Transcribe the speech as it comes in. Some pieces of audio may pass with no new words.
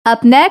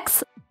Up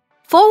next,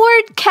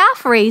 forward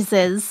calf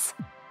raises.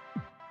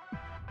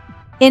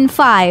 In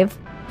 5,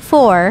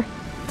 4,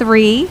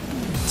 3,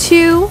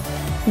 2,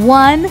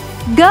 1,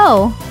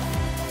 go.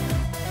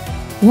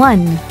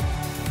 1,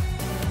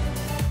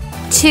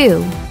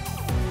 2,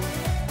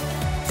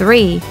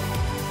 3,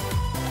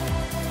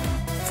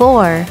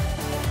 4,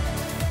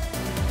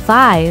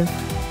 5,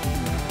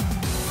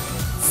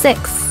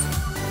 6,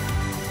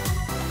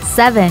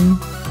 7,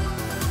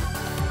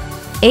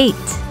 8,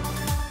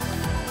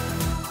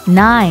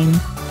 9,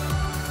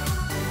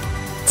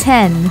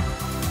 10,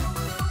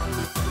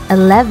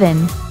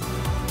 11,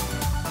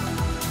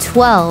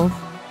 12,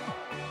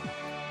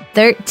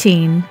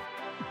 13,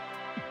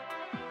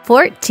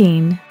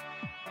 14,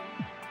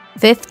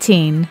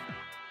 15,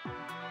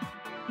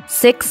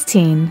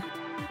 16,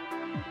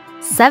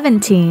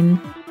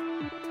 17,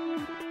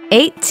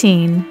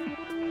 18,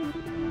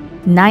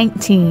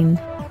 19,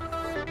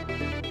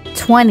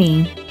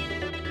 20.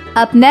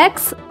 Up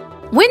next,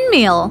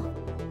 windmill.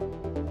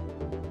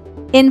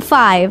 In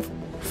 5,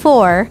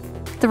 4,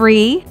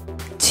 3,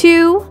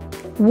 2,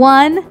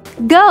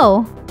 1,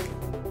 go.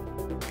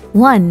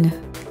 1,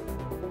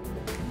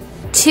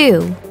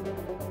 2,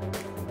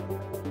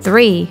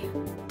 3,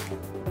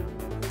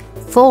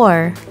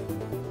 4,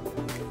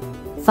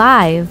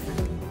 5,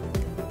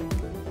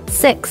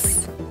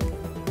 6,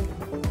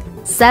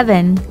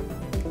 7,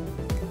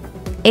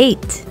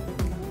 8,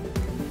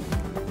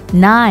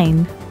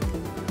 9,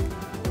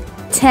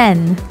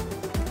 10,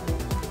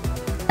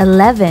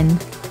 11,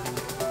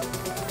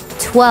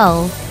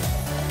 12,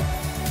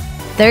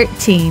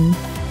 13,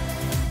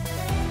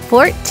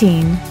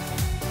 14,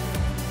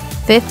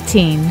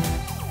 15,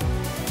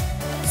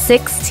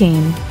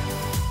 16,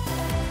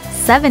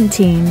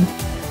 17,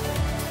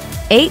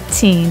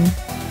 18,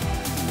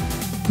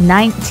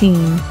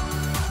 19,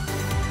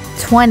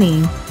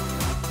 20.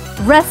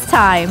 Rest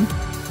time.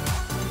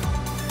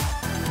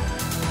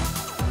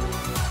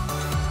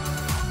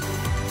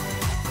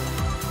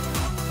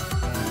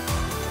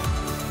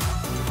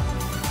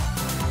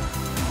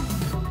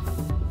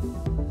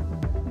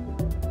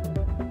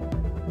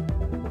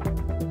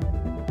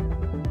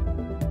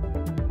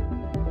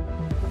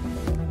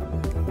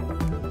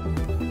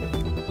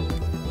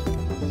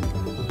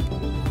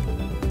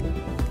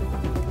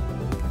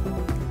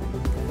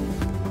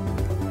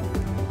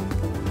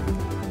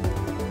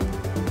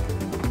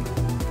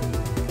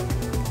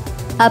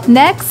 Up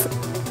next,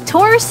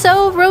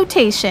 torso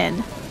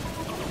rotation.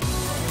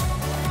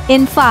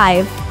 In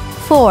 5,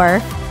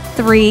 4,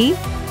 3,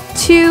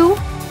 2,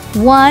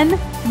 1,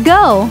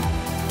 go.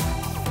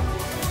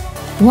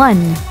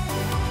 1,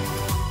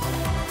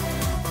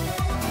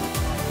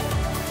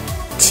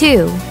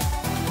 2,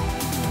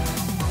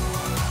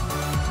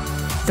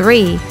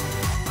 3,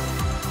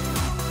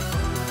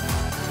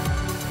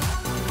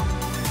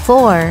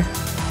 4,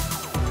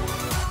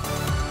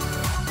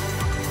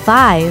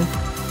 5,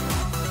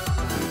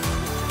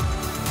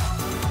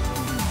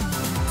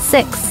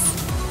 6,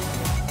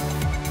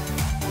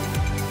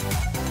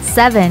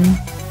 7,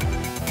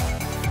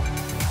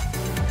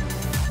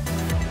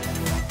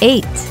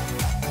 8,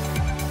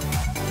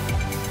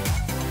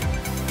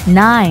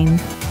 9,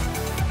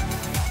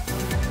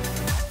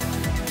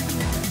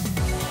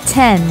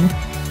 10,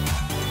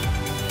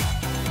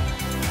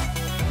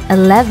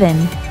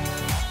 11,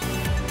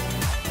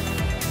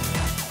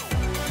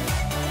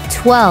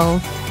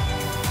 12,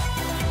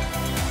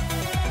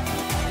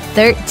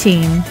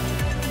 13,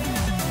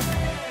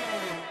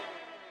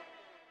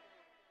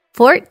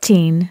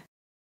 14,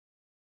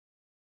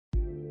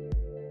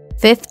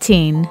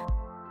 15,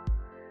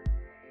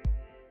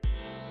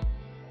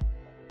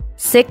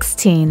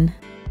 16,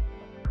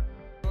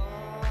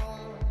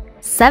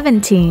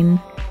 17,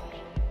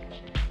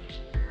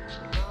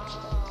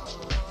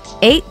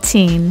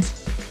 18,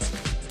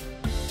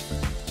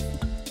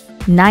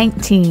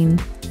 19,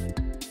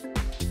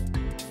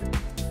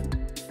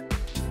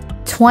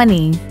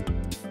 20.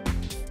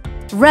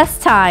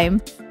 Rest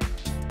time.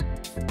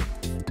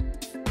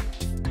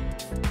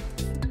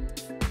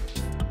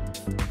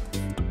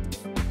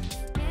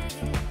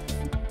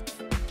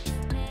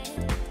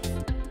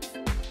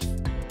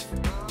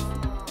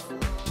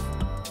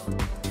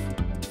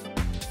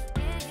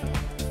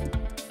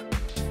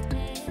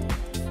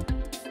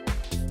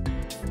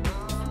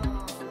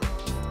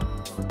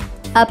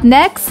 Up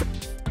next,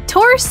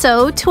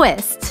 torso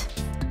twist.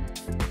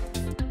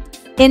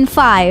 In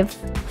 5,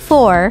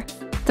 4,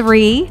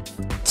 3,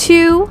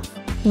 2,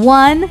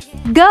 1,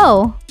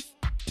 go.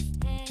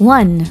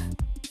 1,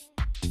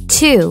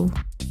 2,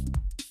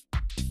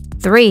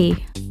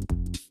 3,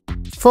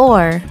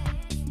 4,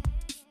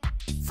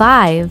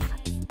 5,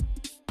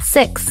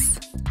 6,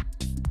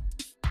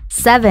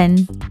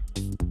 7,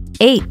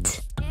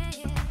 8,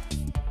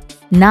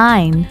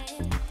 9,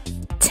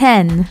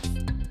 10,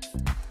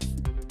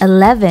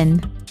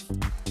 11,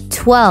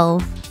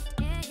 12,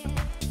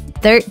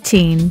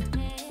 13,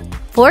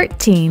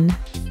 14,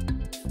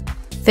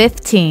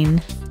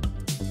 15,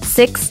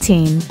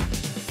 16,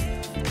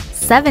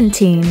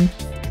 17,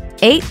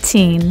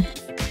 18,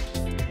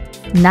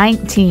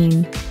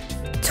 19,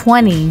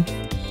 20.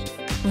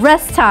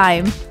 Rest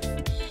time.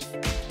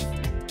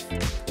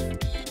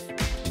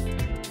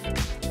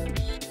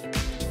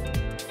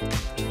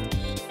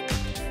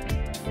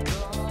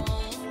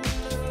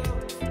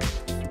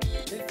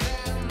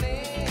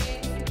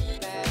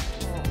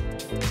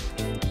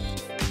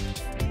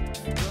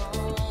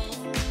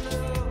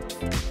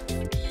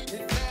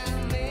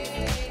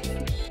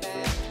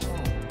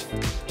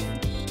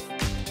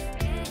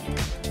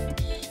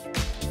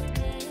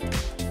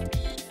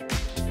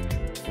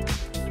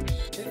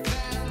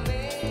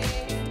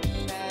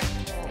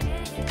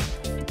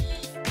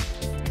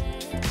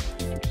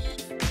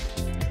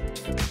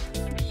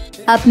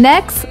 Up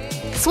next,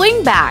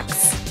 swing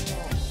backs.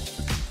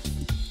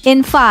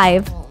 In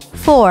 5,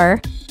 4,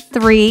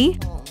 3,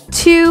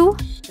 2,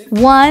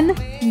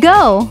 1,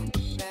 go.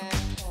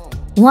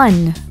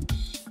 1,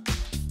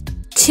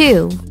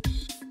 2,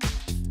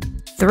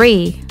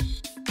 3,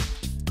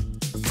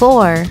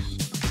 4,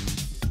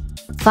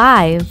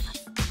 5,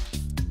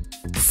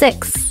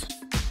 6,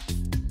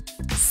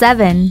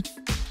 7,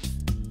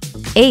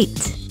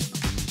 8,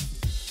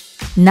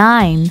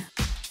 9,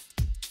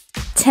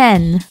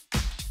 10,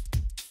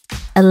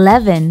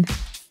 11,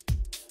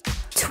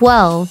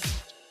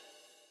 12,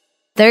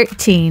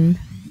 13,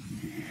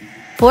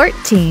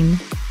 14,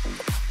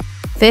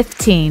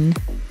 15,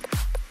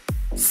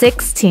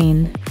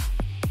 16,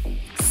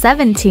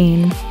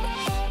 17,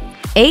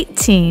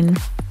 18,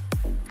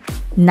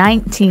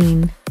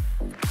 19,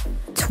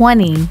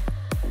 20,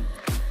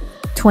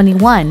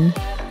 21,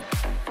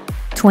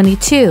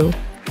 22,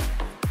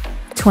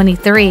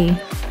 23,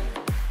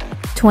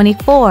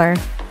 24,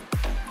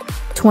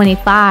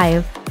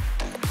 25,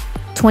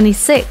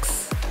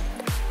 26,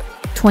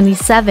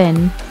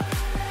 27,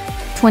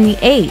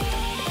 28,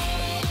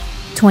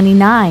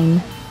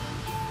 29,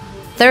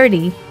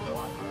 30.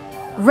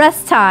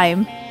 Rest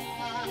time.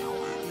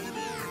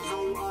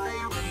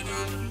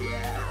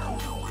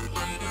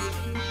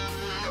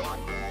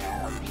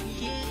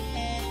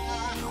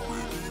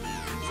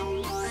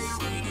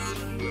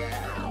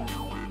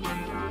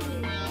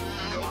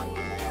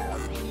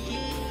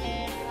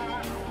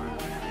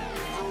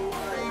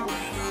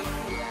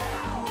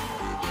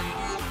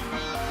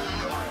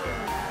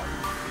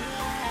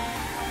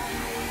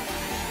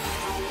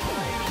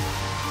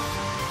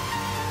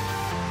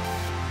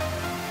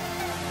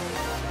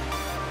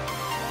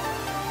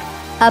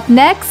 Up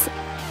next,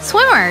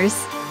 swimmers.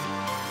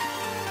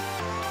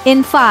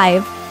 In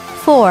 5,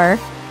 4,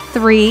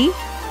 3,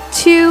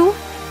 2,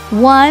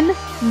 1,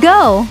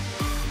 go.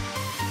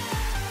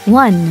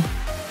 1,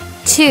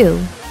 2,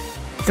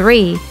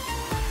 3,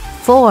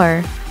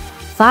 4,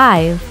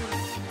 5,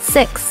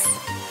 6,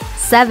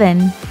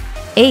 7,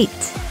 8,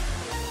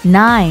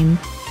 9,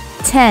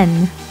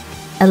 10,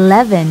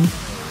 11,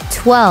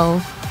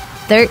 12,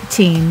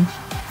 13,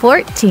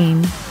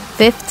 14,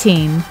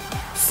 15,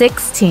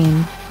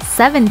 16,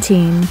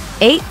 17,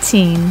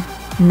 18,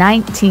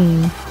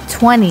 19,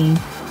 20,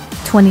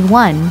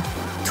 21,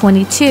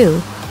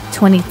 22,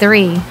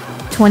 23,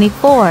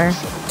 24,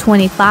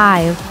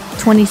 25,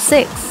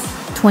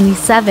 26,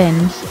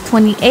 27,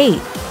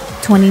 28,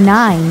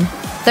 29,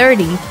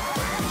 30.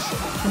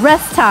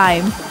 Rest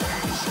time.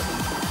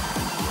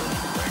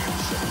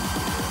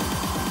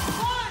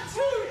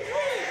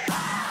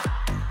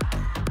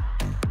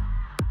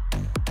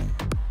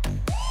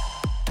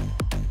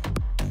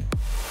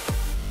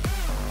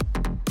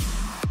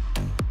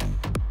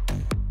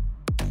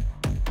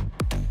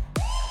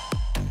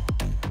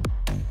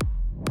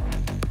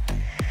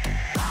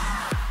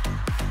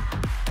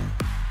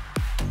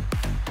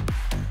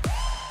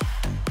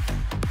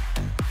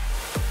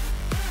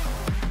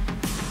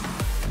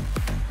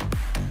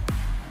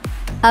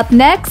 Up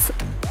next,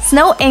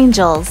 snow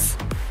angels.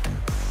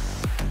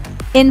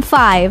 In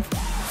 5,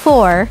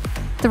 4,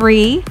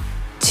 3,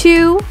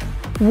 2,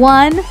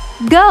 1,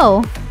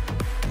 go.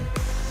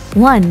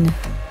 1,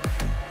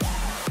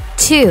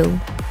 2,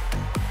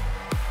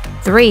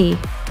 3,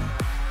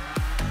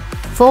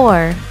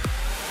 4,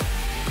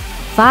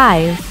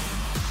 5,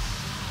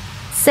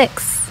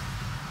 6,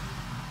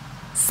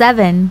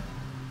 7,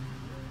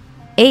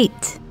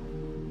 8,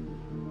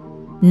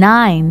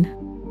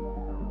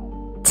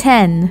 9,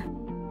 10,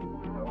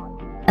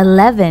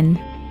 11,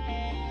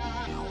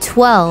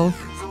 12,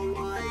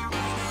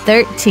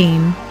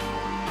 13,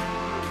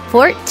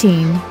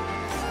 14,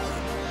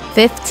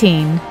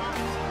 15,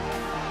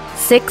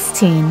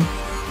 16,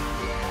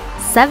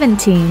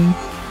 17,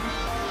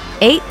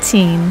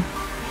 18,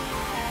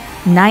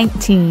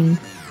 19,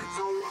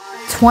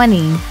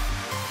 20,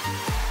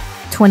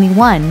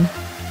 21,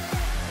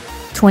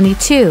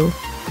 22,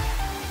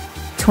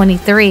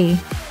 23,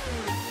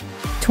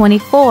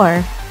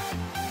 24,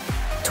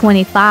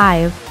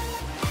 25,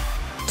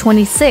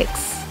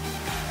 26,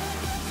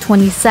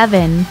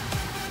 27,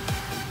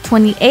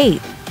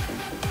 28,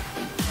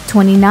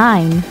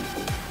 29,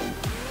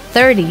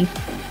 30.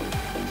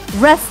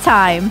 Rest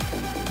time.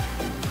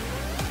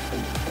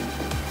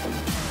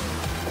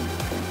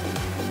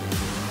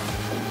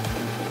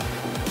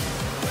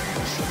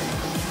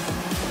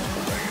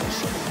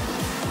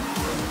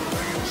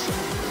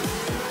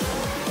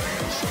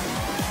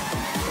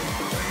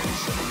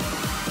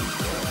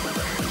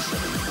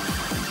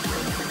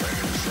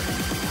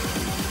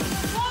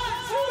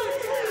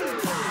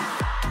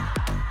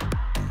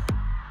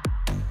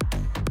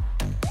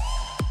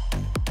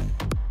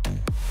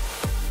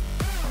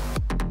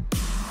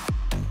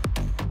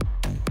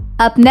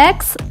 Up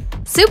next,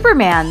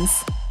 Supermans.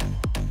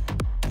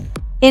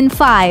 In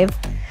 5,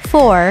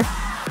 4,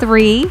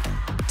 3,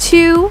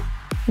 2,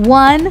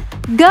 1,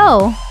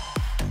 go!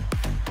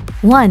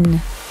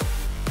 1,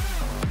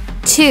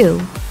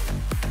 2,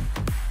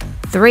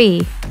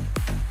 3,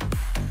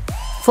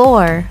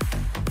 4,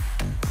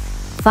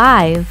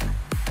 5,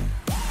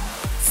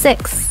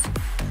 6,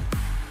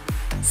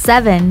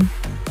 7,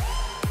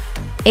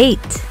 8,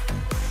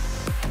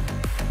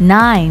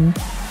 9,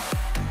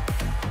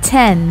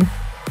 10,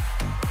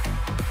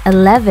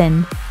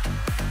 11,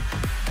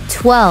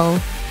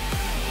 12,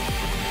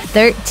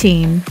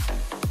 13,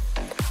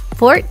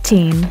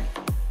 14,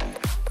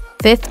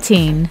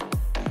 15,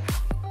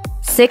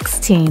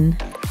 16,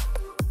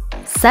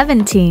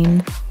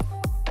 17,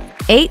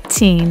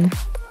 18,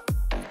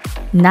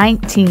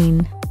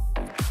 19,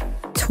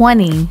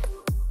 20.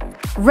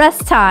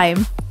 Rest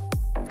time.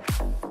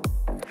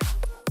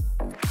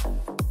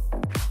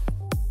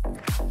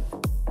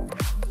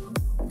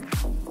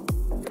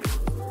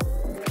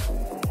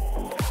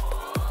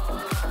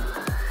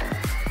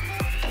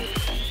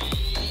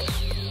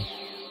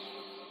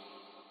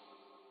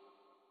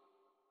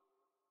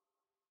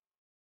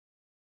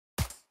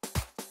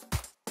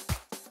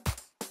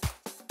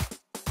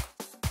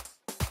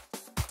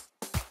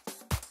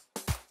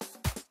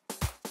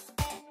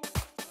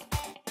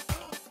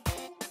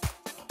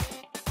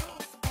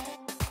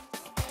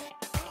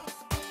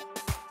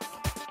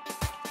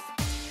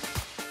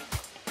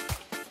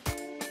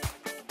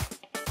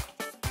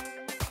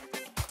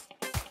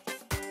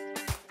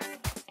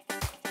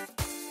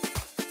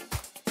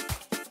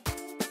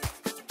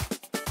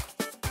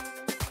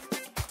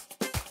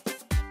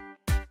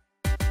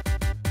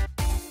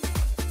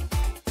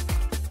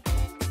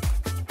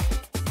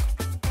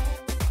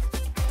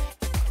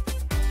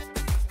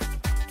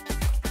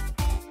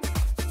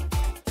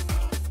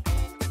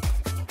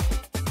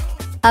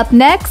 Up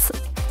next,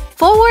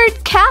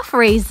 forward calf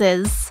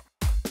raises.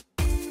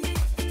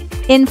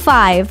 In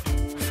 5,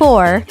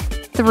 4,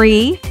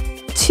 3,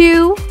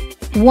 2,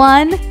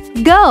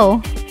 1,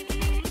 go!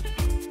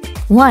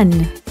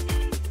 1,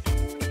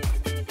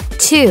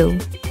 2,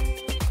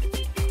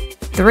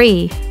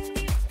 3,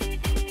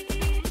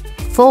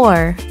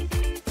 4,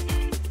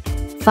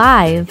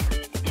 5,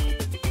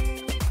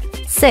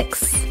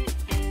 6,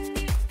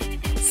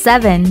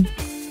 7,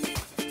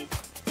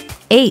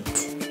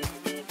 8,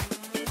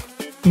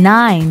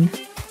 9,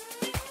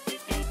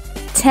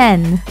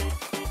 10,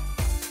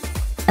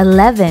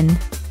 11,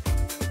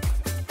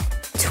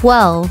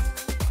 12,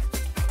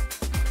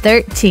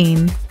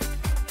 13,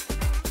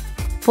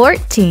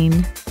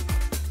 14,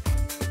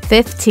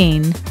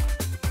 15,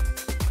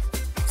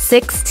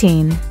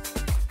 16,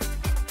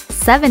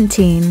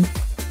 17,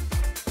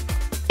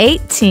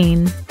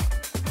 18,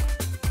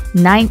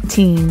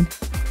 19,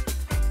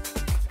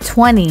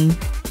 20.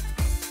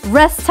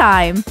 Rest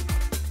time.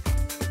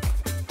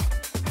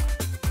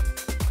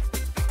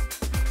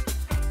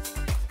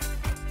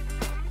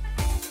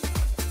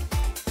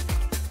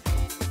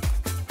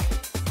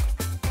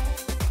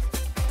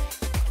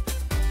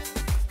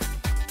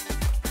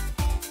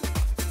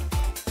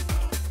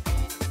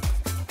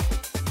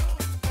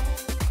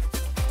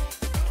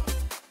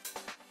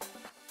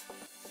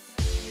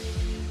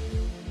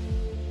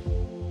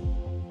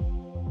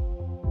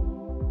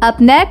 Up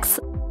next,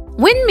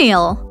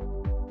 Windmill.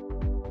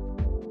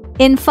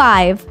 In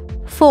 5,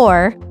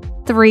 4,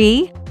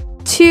 3,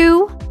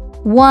 2,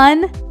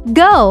 1,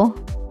 go!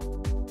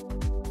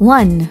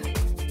 1,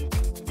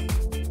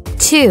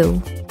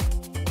 2,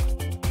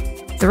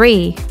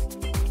 3,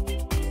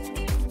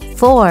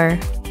 4,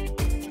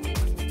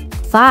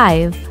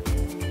 5,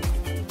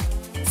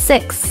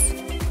 6,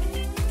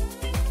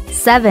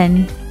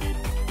 7,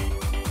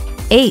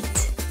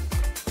 8,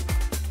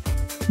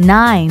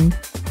 9,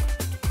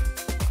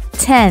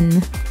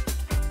 10,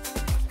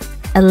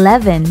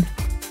 11,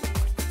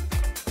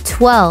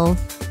 12,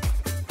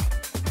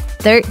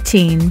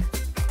 13,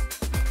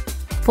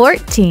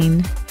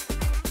 14,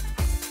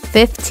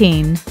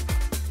 15,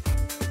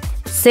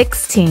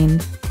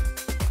 16,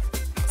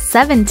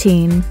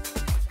 17,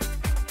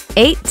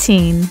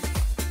 18,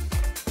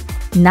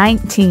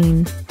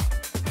 19,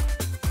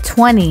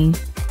 20.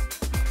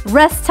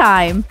 Rest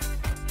time.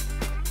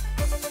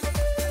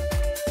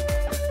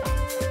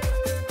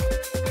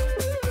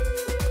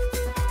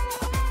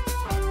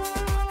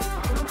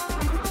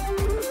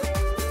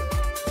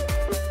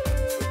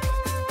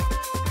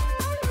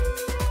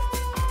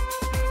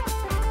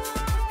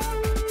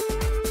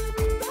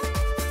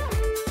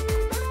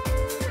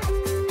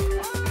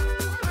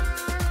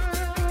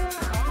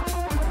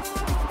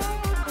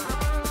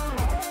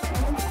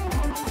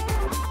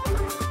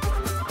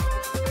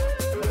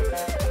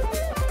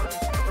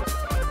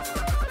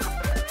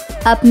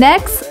 Up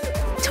next,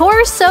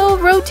 torso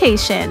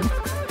rotation.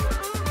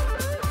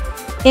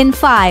 In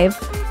 5,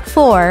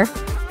 4,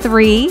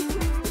 3,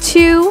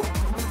 2,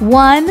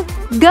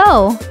 1,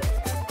 go!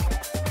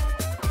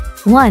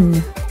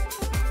 1,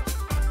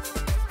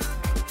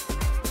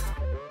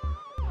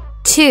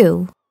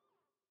 2,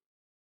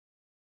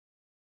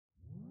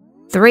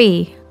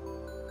 3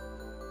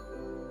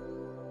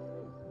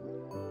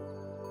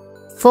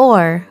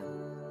 4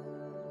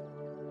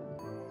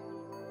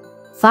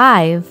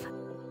 5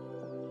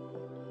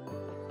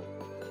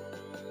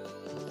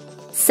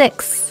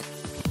 6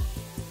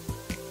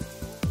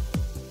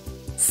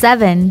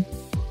 7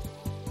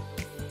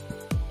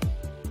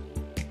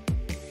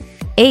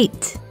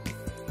 8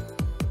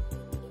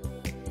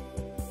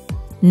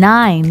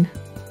 9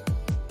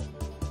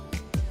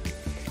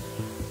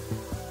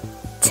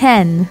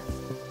 10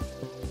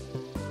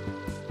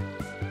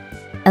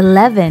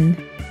 11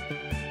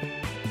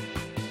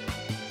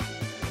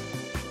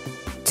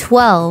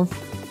 12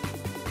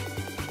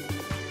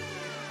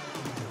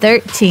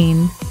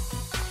 13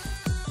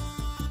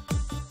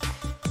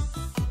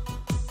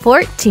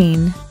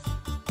 14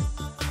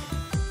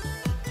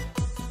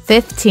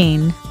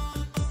 15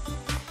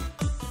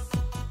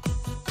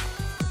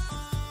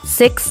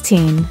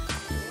 16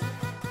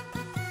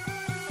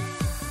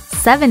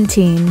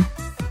 17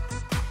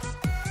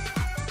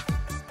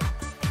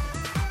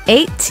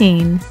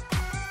 18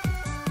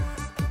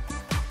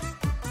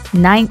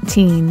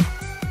 19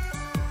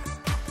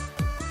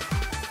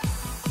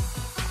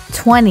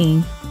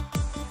 20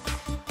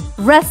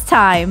 Rest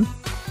time.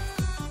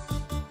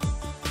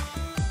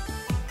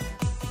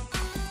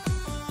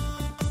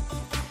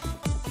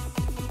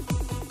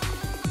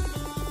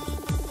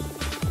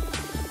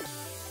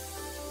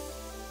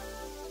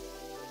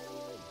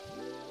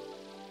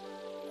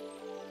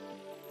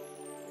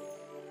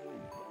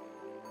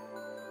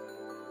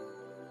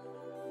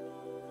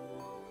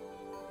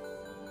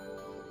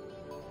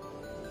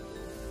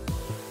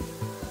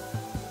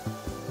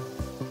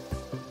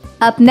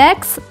 Up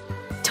next,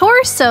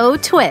 torso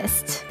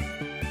twist.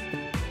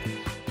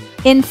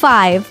 In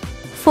 5,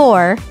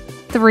 4,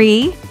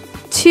 3,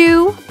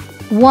 2,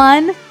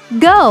 1,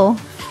 go.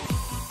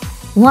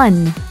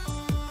 1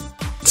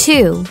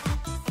 2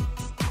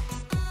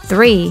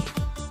 3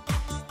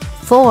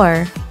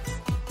 4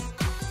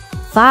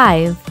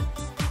 5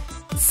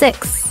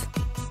 6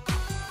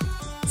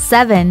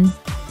 7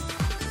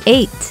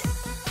 8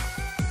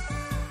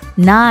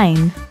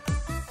 9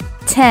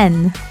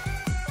 10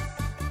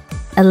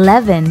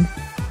 11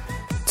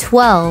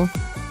 12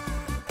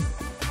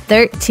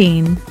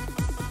 13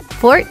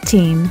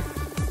 14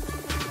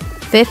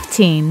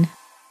 15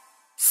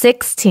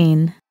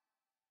 16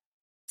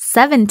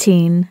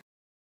 17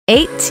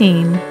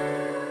 18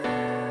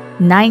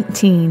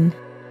 19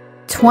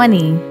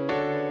 20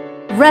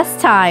 Rest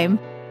time.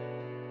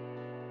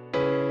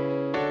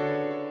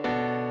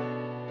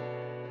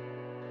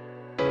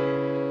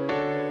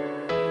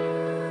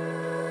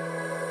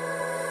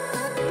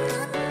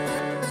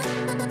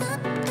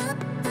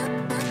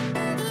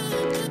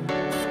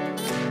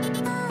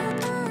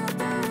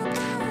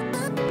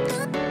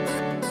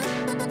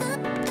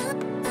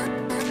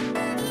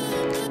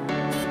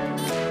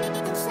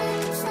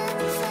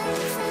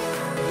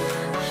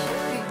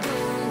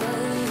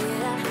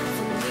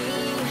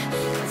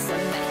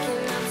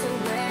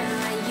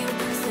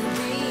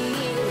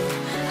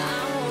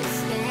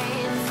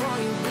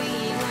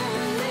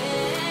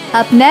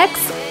 Up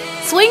next,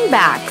 swing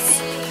backs.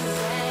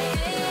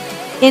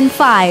 In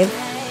 5,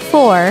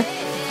 4,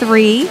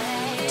 3,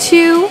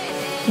 2,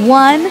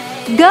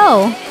 1,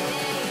 go.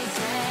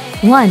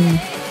 1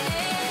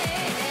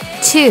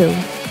 2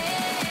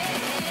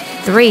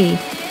 3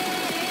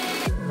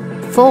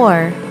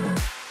 4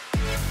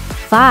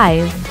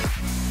 5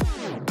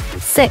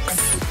 6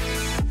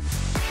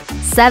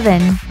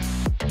 7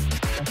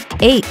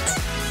 8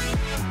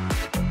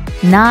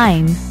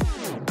 9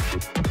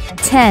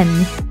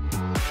 10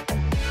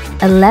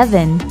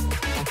 11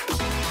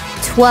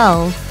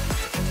 12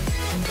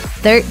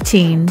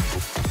 13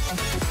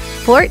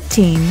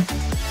 14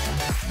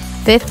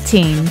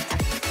 15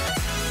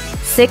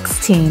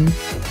 16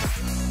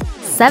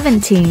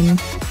 17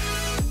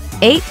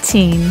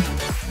 18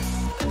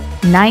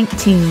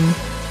 19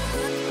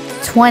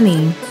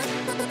 20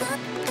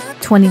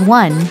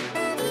 21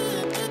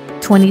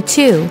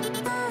 22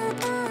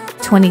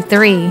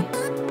 23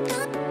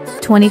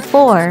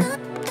 24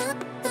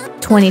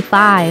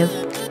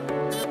 25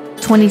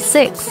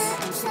 26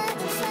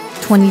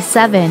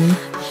 27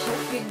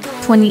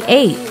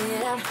 28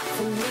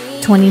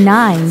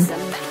 29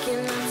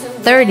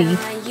 30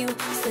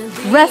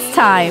 Rest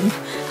time.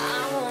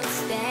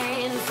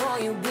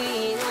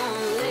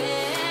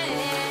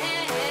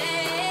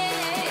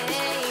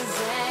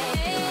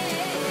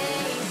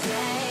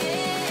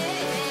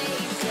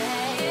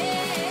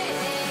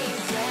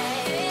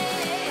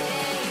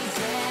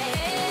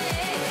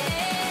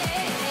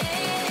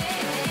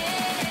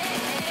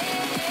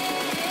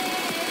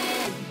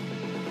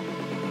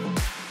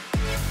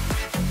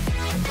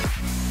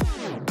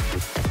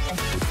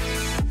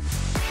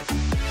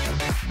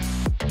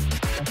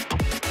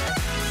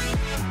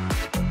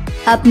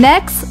 Up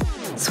next,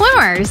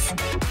 swimmers.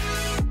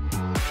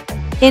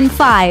 In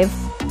 5,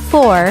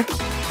 4,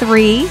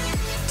 3,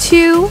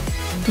 2,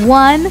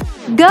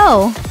 1,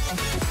 go.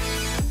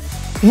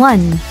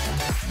 1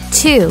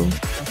 2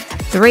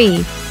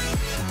 3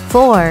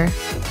 4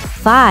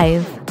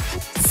 5,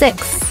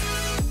 6,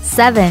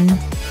 7,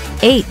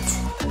 8,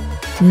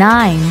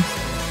 9,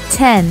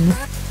 10,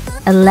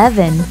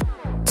 11,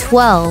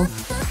 12,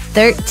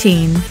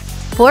 13,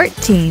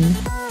 14,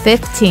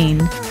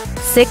 15,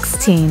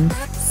 16,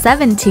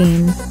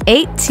 17,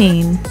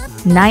 18,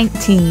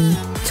 19,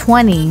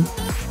 20,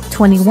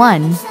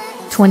 21,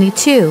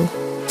 22,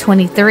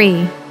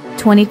 23,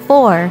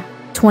 24,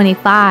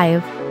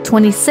 25,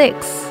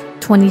 26,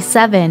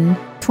 27,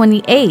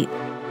 28,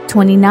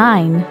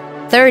 29,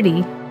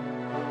 30.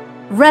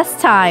 Rest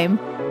time.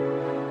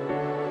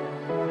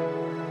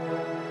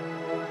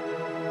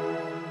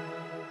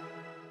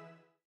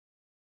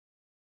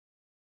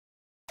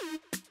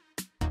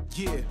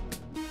 Yeah.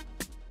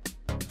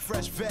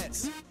 Fresh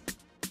vets.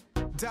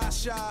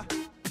 Dasha.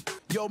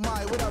 Yo,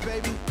 Mai, what up,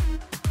 baby?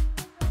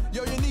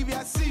 Yo, Yanivi,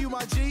 I see you,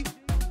 my G.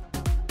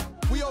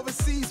 We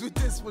overseas with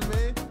this one,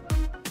 man.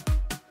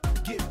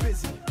 Get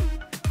busy.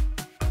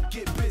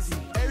 Get busy.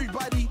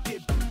 Everybody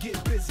get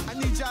busy. I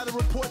need y'all to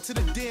report to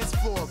the dance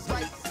floor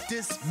right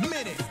this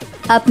minute.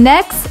 Up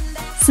next,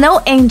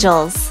 Snow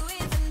Angels.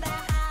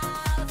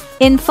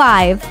 In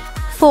 5,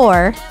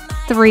 4,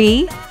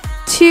 3,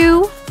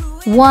 2,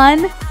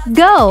 1,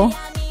 go!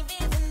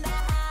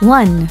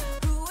 1,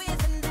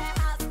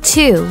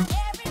 2,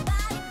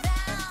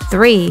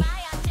 3,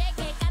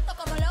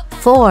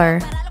 4,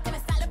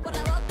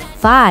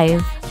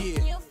 5,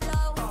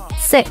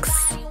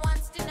 6,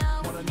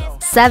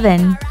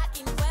 7,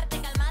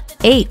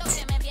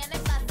 8,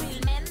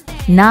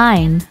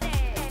 9,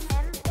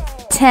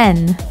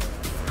 10,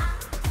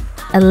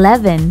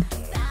 11,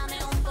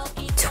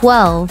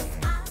 12,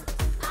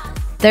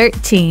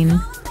 13,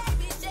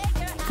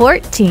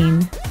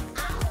 14,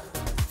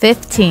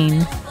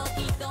 15,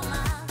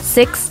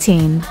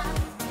 16,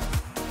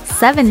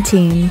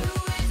 17,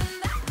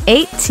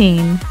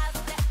 18,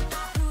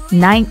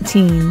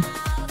 19,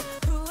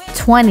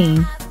 20,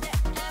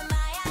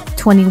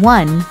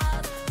 21,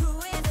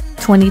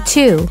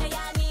 22,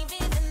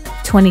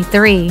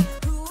 23,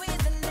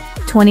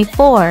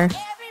 24,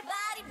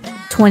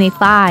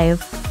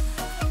 25,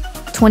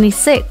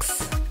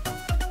 26,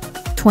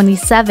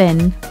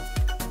 27,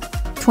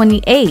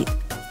 28,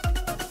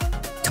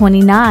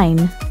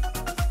 29,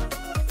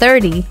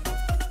 30.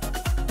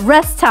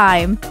 Rest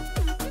time.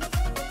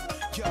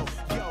 Yo,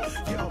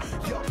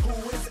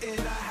 who is in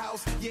the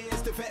house? Yeah,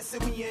 it's the vets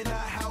and we in the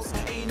house.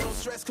 Ain't no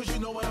stress, cause you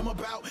know what I'm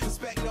about.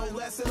 Respect no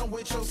less, and I'm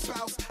with your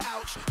spouse.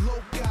 Ouch,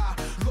 loca,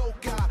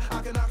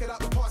 I can knock it out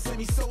the park, send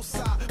me so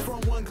side.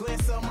 From one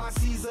glance of my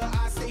Caesar,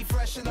 I stay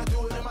fresh and I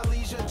do it in my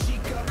leisure,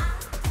 chica.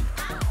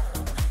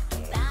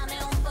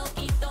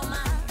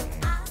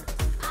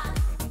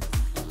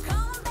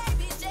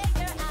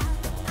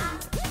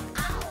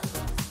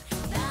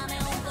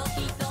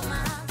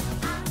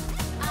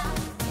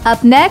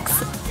 Up next,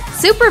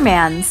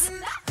 Supermans.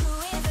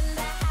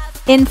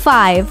 In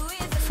 5,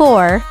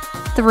 4,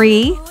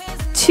 3,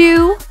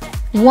 2,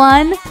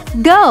 1,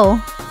 go!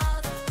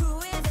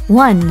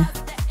 1,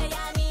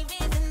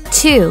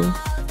 2,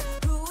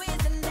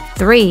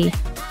 3,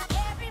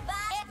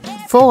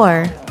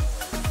 4,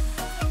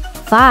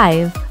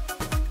 5,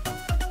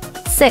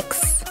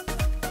 6,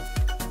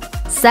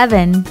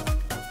 7,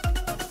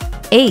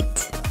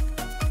 8,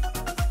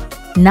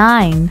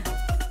 9,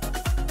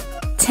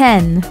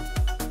 10,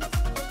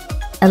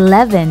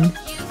 11,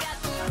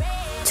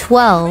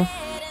 12,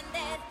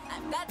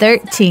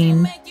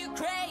 13,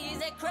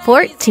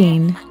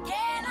 14,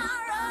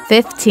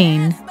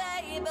 15,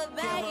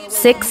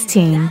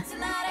 16,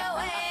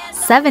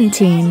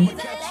 17,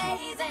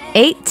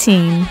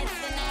 18,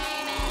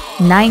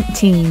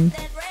 19,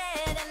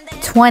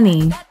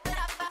 20.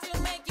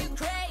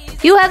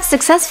 You have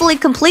successfully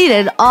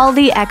completed all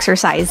the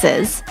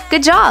exercises.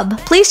 Good job!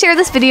 Please share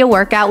this video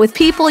workout with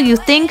people you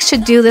think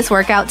should do this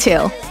workout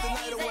too.